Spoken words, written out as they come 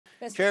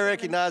Chair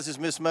recognizes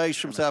Ms. Mace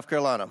from South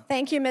Carolina.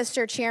 Thank you,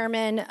 Mr.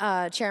 Chairman,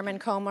 Chairman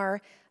Comer.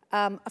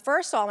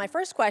 First of all, my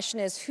first question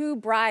is, who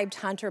bribed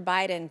Hunter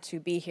Biden to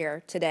be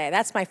here today?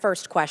 That's my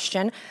first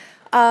question.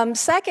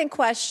 Second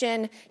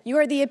question, you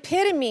are the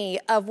epitome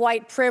of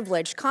white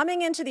privilege,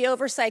 coming into the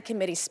Oversight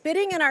Committee,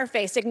 spitting in our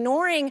face,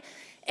 ignoring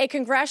a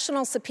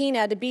congressional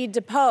subpoena to be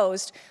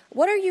deposed.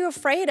 What are you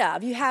afraid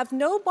of? You have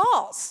no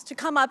balls to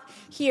come up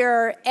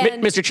here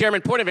and— Mr.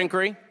 Chairman, point of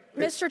inquiry.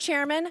 Mr.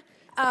 Chairman,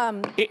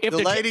 if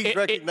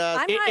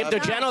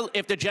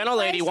the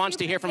gentlelady wants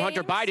to hear from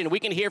Hunter Biden, we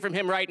can hear from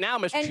him right now,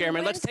 Mr.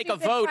 Chairman. Let's take a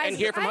vote and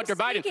hear from Hunter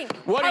Biden.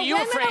 What are you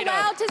afraid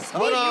of?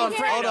 Hold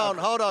on.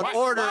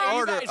 Order.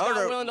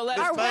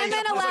 Are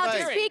women allowed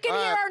to speak in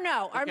here or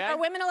no? Are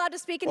women allowed to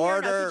speak in here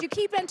or no? Could you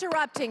keep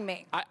interrupting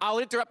me? I'll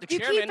interrupt the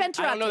chairman. I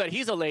don't know that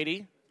he's a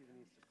lady.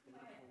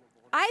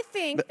 I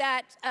think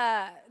that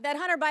that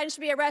Hunter Biden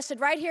should be arrested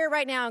right here,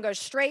 right now, and go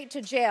straight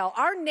to jail.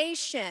 Our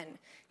nation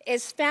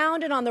is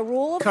founded on the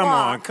rule of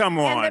law. Come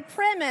on. And the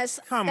premise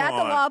that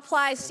the law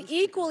applies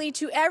equally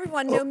to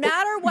everyone, no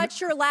matter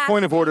what your last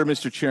Point of order,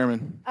 Mr.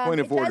 Chairman.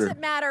 Point of order. It doesn't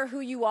matter who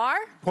you are.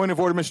 Point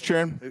of order, Mr.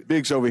 Chairman.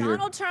 Biggs over here.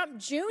 Donald Trump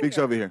Jr. Biggs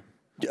over here.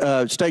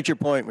 State your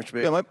point, Mr.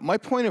 Biggs. Yeah, my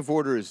point of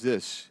order is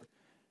this.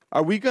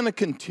 Are we going to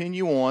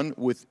continue on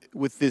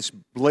with this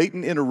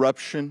blatant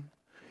interruption?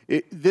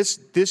 This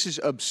is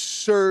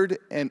absurd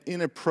and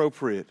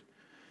inappropriate.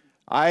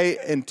 I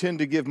intend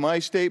to give my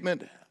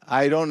statement.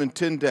 I don't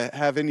intend to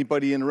have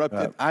anybody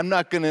interrupted. I'm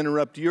not going to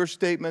interrupt your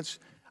statements.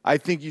 I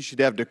think you should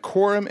have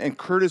decorum and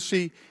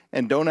courtesy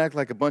and don't act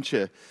like a bunch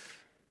of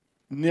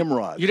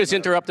nimrods. You just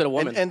interrupted a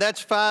woman. And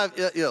that's five.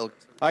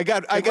 I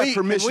got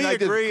permission. Can we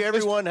agree?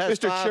 Everyone has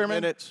Mr. 5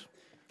 Chairman, minutes.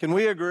 Can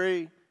we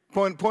agree?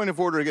 Point of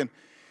order again.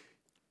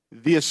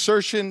 The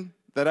assertion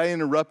that I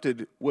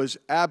interrupted was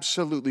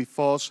absolutely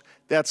false.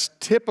 That's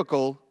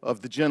typical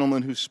of the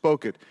gentleman who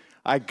spoke it.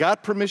 I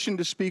got permission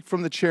to speak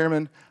from the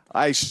chairman.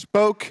 I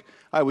spoke.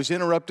 I was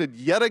interrupted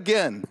yet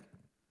again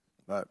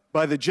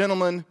by the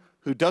gentleman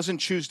who doesn't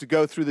choose to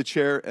go through the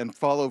chair and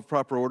follow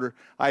proper order.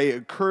 I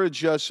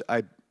encourage us,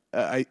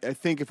 I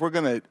think if we're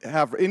going to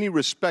have any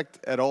respect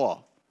at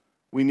all,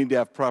 we need to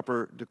have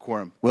proper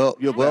decorum.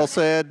 Well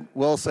said.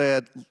 Well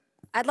said.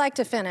 I'd like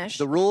to finish.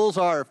 The rules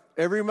are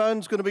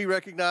everyone's going to be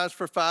recognized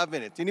for 5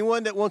 minutes.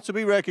 Anyone that wants to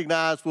be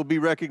recognized will be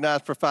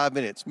recognized for 5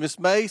 minutes. Ms.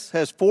 Mace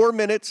has 4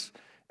 minutes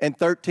and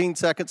 13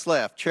 seconds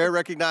left. Chair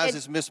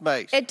recognizes Ms.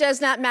 Mace. It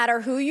does not matter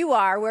who you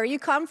are, where you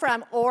come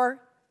from, or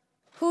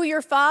who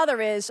your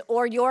father is,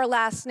 or your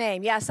last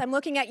name. Yes, I'm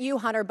looking at you,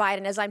 Hunter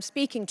Biden, as I'm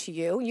speaking to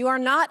you. You are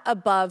not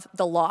above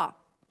the law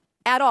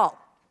at all.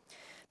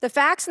 The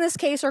facts in this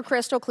case are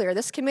crystal clear.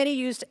 This committee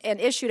used and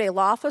issued a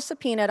lawful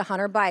subpoena to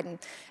Hunter Biden,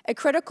 a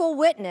critical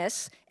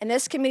witness in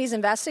this committee's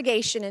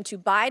investigation into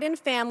Biden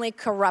family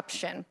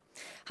corruption.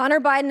 Hunter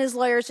Biden and his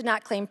lawyers did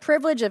not claim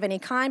privilege of any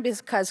kind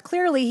because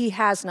clearly he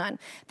has none.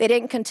 They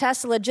didn't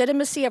contest the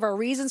legitimacy of our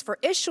reasons for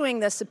issuing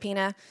this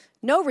subpoena,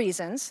 no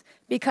reasons,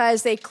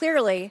 because they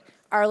clearly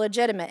are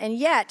legitimate. And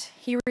yet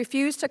he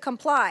refused to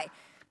comply.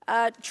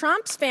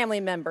 Trump's family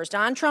members,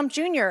 Don Trump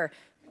Jr.,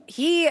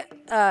 he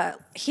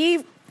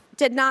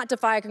did not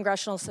defy a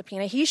congressional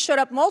subpoena. He showed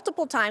up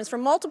multiple times for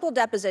multiple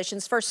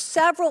depositions for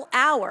several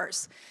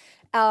hours.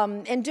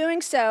 In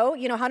doing so,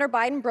 Hunter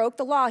Biden broke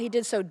the law. He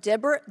did so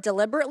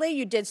deliberately.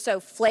 You did so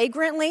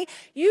flagrantly.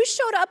 You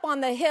showed up on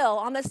the Hill,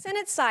 on the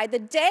Senate side, the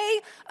day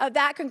of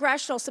that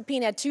congressional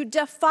subpoena to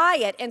defy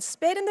it and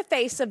spit in the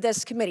face of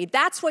this committee.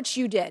 That's what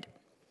you did.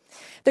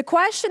 The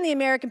question the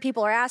American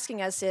people are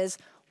asking us is,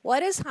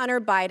 what is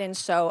Hunter Biden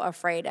so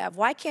afraid of?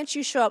 Why can't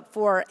you show up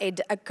for a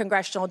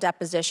congressional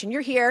deposition?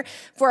 You're here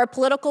for a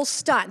political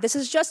stunt. This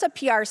is just a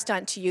PR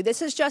stunt to you.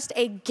 This is just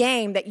a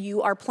game that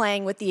you are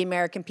playing with the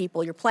American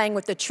people. You're playing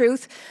with the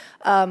truth.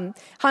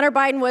 Hunter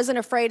Biden wasn't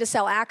afraid to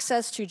sell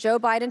access to Joe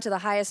Biden to the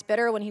highest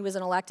bidder when he was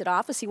in elected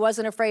office. He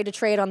wasn't afraid to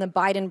trade on the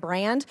Biden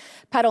brand,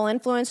 peddle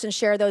influence, and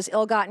share those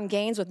ill-gotten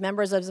gains with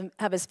members of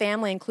his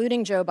family,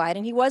 including Joe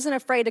Biden. He wasn't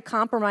afraid to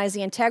compromise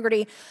the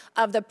integrity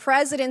of the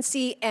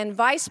presidency and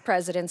vice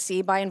presidency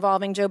by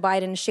involving Joe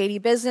Biden in shady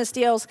business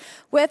deals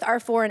with our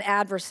foreign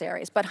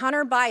adversaries. But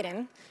Hunter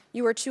Biden,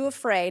 you were too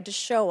afraid to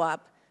show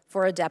up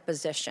for a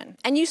deposition.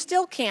 And you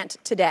still can't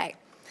today.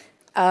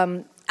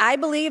 I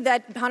believe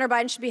that Hunter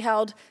Biden should be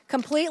held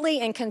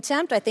completely in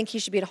contempt. I think he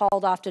should be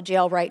hauled off to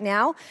jail right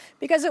now,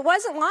 because it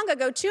wasn't long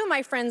ago, too,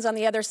 my friends on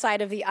the other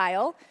side of the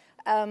aisle,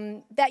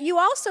 that you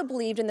also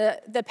believed in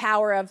the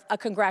power of a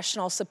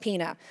congressional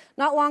subpoena.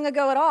 Not long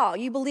ago at all.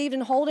 You believed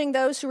in holding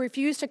those who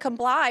refused to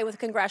comply with a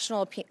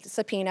congressional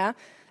subpoena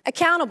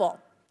accountable.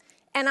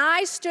 And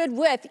I stood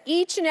with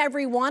each and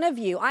every one of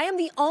you. I am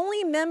the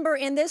only member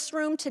in this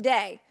room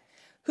today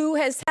who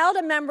has held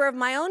a member of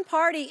my own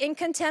party in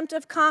contempt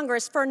of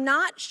Congress for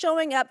not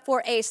showing up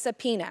for a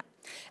subpoena.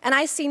 And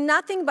I see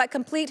nothing but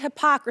complete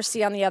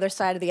hypocrisy on the other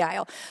side of the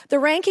aisle. The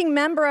ranking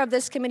member of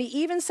this committee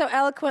even so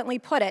eloquently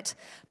put it,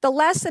 the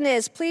lesson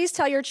is, please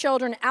tell your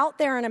children out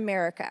there in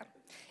America,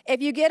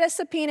 if you get a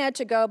subpoena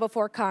to go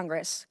before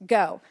Congress,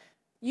 go.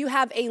 You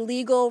have a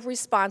legal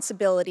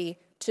responsibility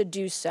to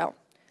do so.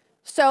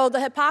 So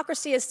the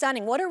hypocrisy is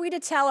stunning. What are we to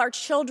tell our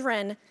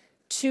children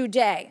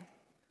today?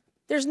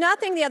 There's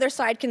nothing the other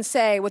side can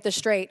say with a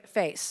straight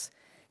face.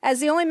 As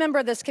the only member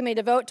of this committee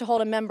to vote to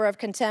hold a member of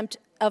contempt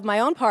of my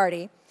own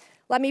party,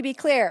 let me be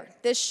clear,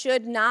 this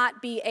should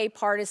not be a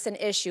partisan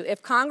issue.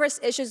 If Congress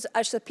issues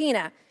a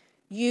subpoena,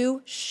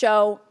 you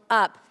show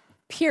up,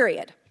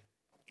 period.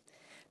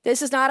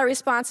 This is not a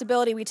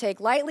responsibility we take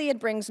lightly. It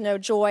brings no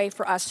joy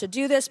for us to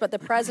do this, but the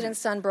president's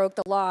son broke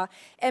the law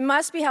and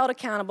must be held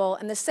accountable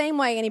in the same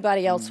way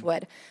anybody else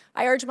would.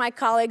 I urge my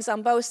colleagues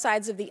on both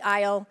sides of the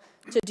aisle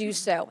to do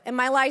so. And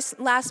my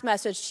last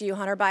message to you,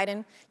 Hunter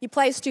Biden, you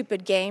play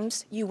stupid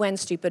games, you win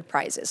stupid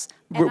prizes.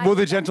 Will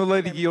the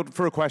gentlelady yield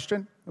for a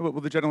question? Will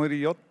the gentlelady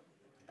yield?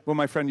 Will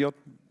my friend yield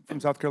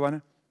from South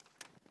Carolina?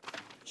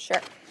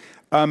 Sure.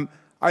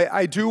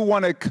 I do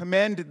want to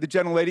commend the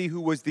gentlelady who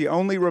was the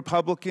only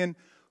Republican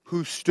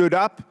who stood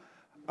up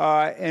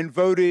and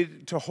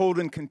voted to hold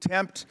in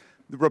contempt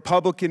the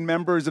Republican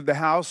members of the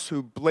House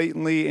who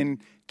blatantly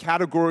and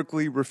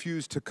categorically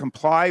refused to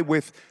comply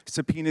with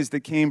subpoenas that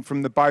came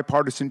from the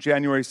bipartisan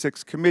January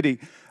 6th committee.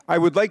 I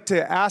would like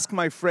to ask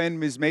my friend,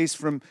 Ms. Mace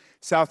from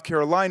South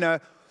Carolina,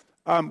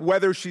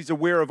 whether she's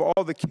aware of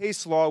all the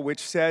case law which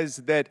says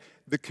that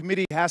the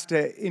committee has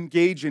to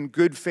engage in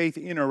good faith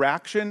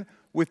interaction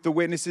with the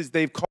witnesses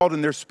they've called,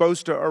 and they're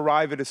supposed to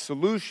arrive at a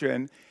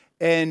solution.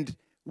 And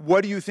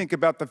what do you think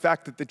about the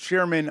fact that the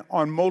chairman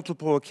on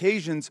multiple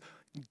occasions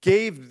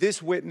gave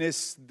this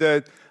witness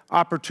the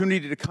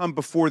opportunity to come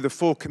before the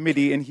full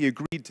committee, and he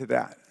agreed to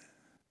that?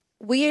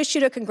 We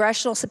issued a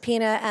congressional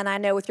subpoena, and I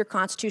know with your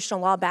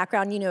constitutional law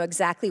background, you know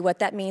exactly what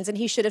that means, and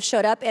he should have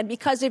showed up. And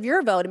because of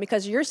your vote and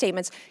because of your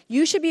statements,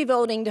 you should be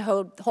voting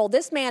to hold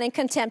this man in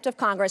contempt of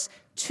Congress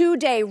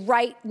today,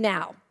 right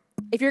now,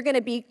 if you're going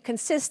to be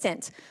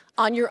consistent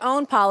on your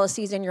own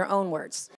policies and your own words.